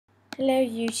Hello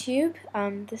YouTube,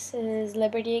 this is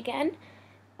Liberty again.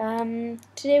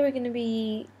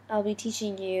 Today I'll be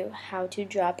teaching you how to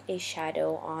drop a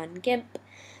shadow on Gimp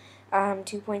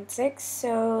 2.6.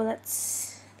 So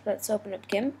let's open up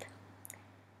Gimp.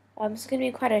 It's going to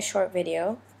be quite a short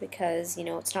video because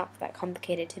it's not that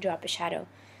complicated to drop a shadow.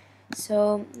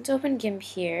 So let's open Gimp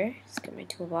here. Let's get my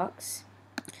toolbox.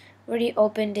 Already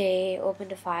opened a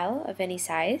file of any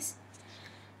size.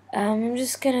 I'm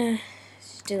just gonna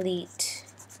delete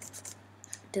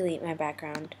my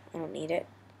background. I don't need it.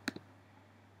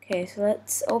 Okay, so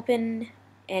let's open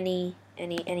any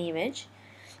image.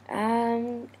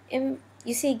 You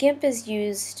see, Gimp is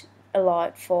used a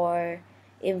lot for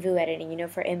Invu editing.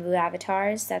 For Invu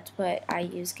avatars, that's what I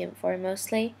use Gimp for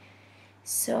mostly.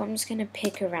 So I'm just gonna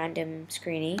pick a random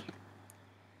screenie.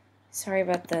 Sorry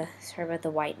about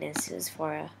the whiteness. It was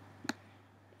for a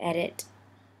edit.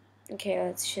 Okay,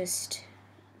 let's just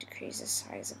decrease the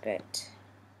size a bit.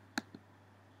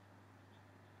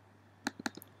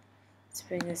 Let's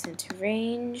bring this into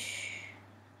range.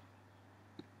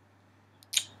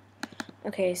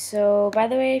 Okay, so by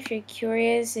the way, if you're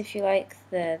curious, if you like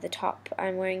the top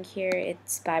I'm wearing here,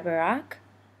 it's by Barack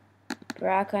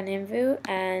on Invu,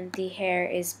 and the hair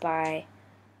is by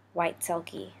White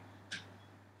Selkie.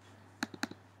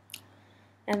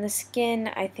 And the skin,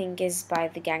 I think, is by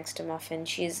the Gangsta Muffin.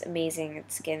 She's amazing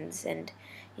at skins, and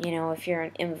if you're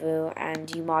an Invu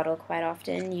and you model quite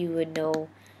often, you would know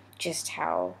just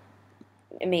how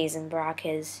amazing Barack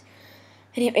is.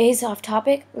 Anyways, off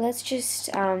topic. Let's just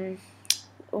what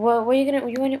you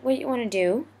want to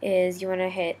do is you want to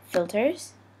hit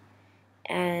filters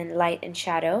and light and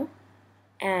shadow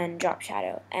and drop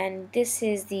shadow, and this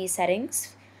is the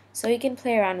settings. So you can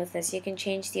play around with this. You can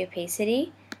change the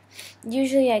opacity.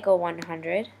 Usually I go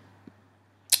 100.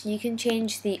 You can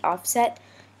change the offset.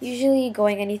 Usually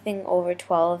going anything over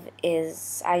 12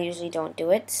 is, I usually don't do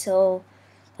it. So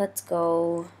let's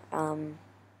go,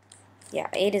 yeah,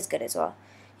 8 is good as well.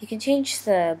 You can change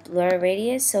the blur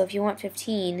radius. So if you want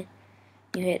 15,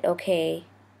 you hit OK.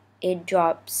 It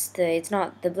drops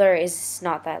the blur is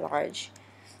not that large.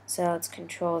 So let's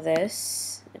control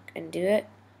this and do it.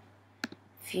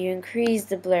 If you increase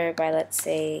the blur by, let's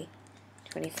say,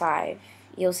 25,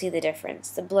 you'll see the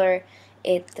difference. The blur,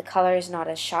 the color is not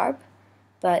as sharp,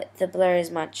 but the blur is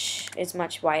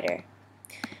much wider.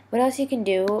 What else you can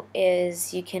do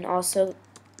is you can also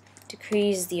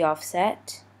decrease the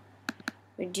offset,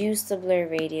 reduce the blur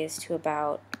radius to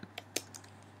about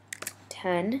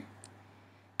 10.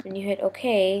 When you hit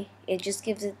OK, it just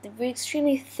gives it the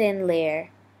extremely thin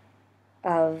layer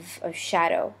of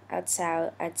shadow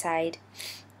outside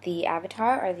the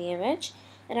avatar or the image.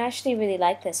 And I actually really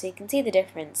like this. So you can see the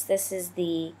difference. This is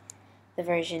the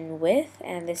version with,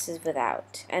 and this is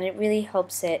without, and it really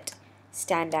helps it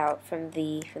stand out from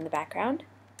the background.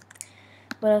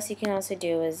 What else you can also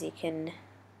do is you can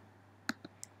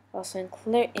also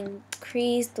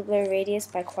increase the blur radius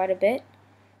by quite a bit,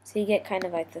 so you get kind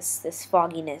of like this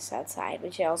fogginess outside,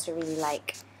 which I also really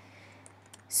like.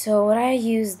 So what I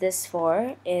use this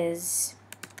for is,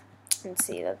 let's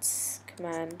see, let's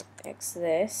Command X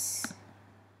this.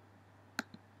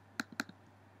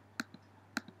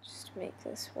 Just make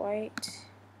this white.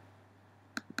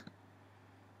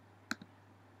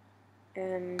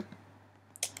 And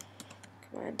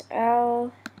Command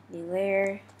L, new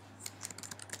layer,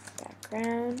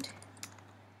 background.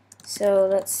 So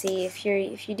let's see, if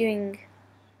you're doing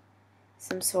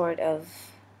some sort of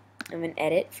an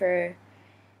edit for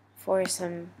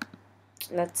some,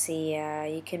 let's see,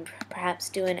 you can perhaps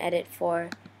do an edit for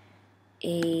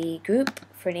a group,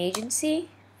 for an agency,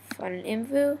 for an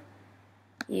Invu.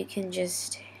 You can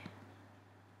just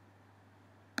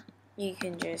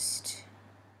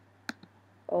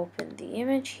open the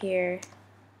image here.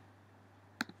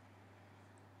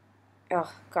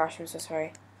 Oh gosh, I'm so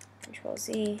sorry. Control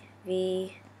Z,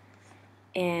 V,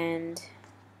 and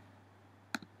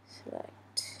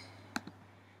select.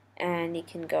 And you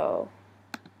can go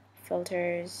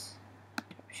filters,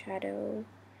 drop shadow,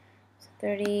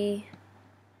 30,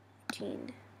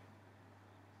 15.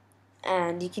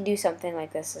 And you can do something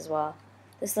like this as well.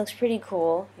 This looks pretty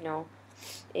cool,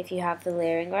 if you have the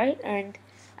layering right. And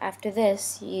after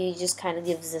this, you just kind of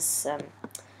gives this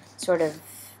sort of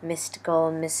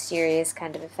mystical, mysterious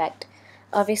kind of effect.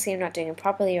 Obviously, I'm not doing it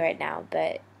properly right now,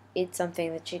 but it's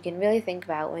something that you can really think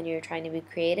about when you're trying to be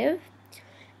creative.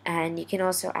 And you can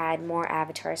also add more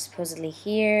avatars supposedly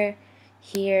here,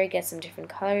 get some different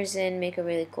colors in, make a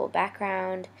really cool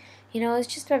background.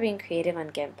 It's just about being creative on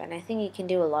Gimp, and I think you can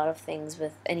do a lot of things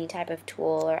with any type of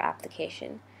tool or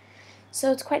application.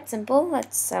 So it's quite simple.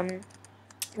 Let's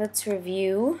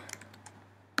review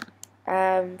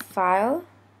File,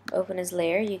 open as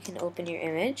layer, you can open your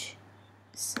image,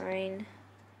 scale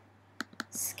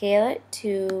it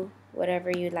to whatever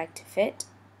you'd like to fit.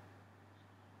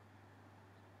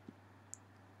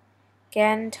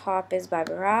 Again, top is by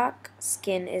Barack,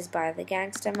 skin is by the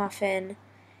Gangsta Muffin,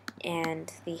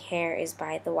 and the hair is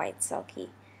by the White Sulky.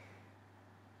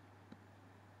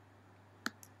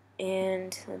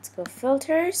 And let's go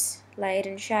filters, light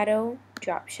and shadow,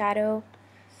 drop shadow.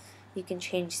 You can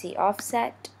change the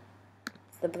offset,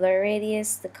 the blur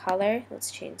radius, the color.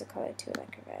 Let's change the color to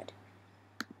like a red.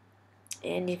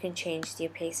 And you can change the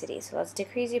opacity. So let's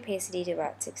decrease the opacity to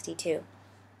about 62.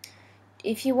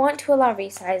 If you want to allow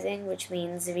resizing, which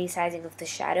means the resizing of the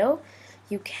shadow,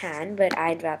 you can, but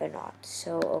I'd rather not.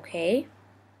 So okay,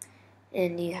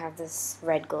 and you have this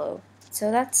red glow.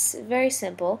 So that's very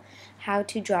simple, how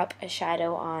to drop a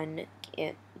shadow on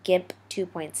Gimp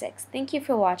 2.6. Thank you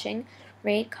for watching.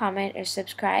 Rate, comment, or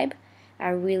subscribe. I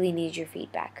really need your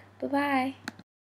feedback. Bye-bye.